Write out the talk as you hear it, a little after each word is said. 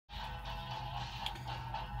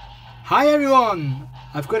Hi everyone!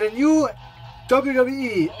 I've got a new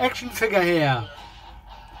WWE action figure here.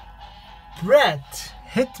 Bret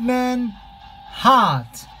Hitman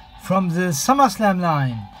Hart from the SummerSlam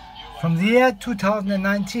line from the year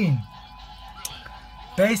 2019.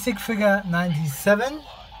 Basic figure 97.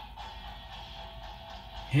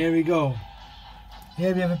 Here we go.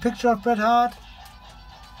 Here we have a picture of Bret Hart.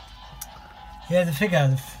 Here's the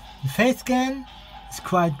figure. The face scan is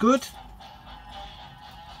quite good.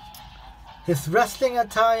 His wrestling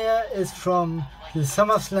attire is from the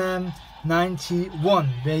SummerSlam 91,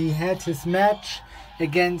 where he had his match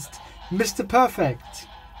against Mr. Perfect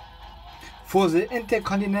for the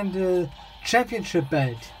Intercontinental Championship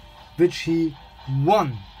Belt, which he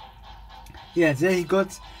won. Yeah, there he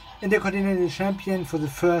got Intercontinental Champion for the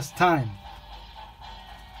first time.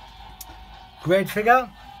 Great figure.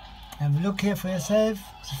 Have a look here for yourself.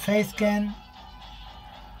 The face scan.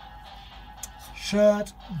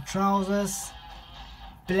 Shirt, trousers,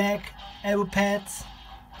 black elbow pads,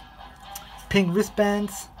 pink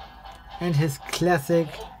wristbands, and his classic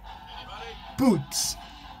boots.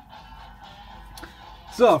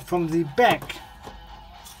 So, from the back,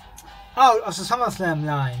 out of the SummerSlam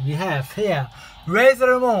line, we have here Razor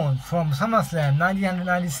Ramon from SummerSlam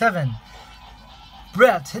 1997,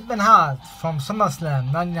 Bret Hitman Hart from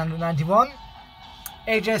SummerSlam 1991,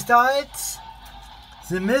 AJ Styles,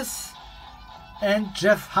 The Miz, and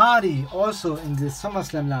Jeff Hardy, also in the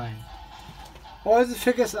SummerSlam line. All the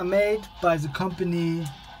figures are made by the company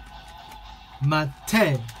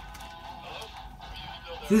Mattel.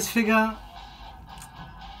 This figure,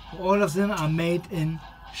 all of them are made in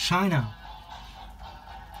China.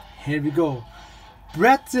 Here we go.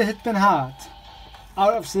 Bret the Hitman Hart,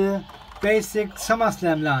 out of the basic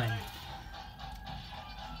SummerSlam line.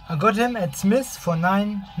 I got him at Smith's for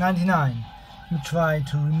 $9.99. Let me try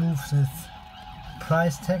to remove this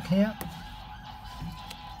price tag here.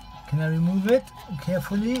 Can I remove it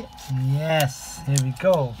carefully? Yes, here we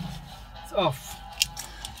go. It's off.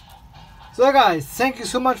 So guys, thank you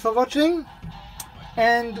so much for watching,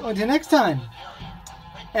 and until next time,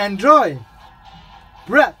 enjoy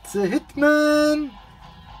Bret the Hitman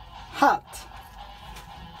Hart.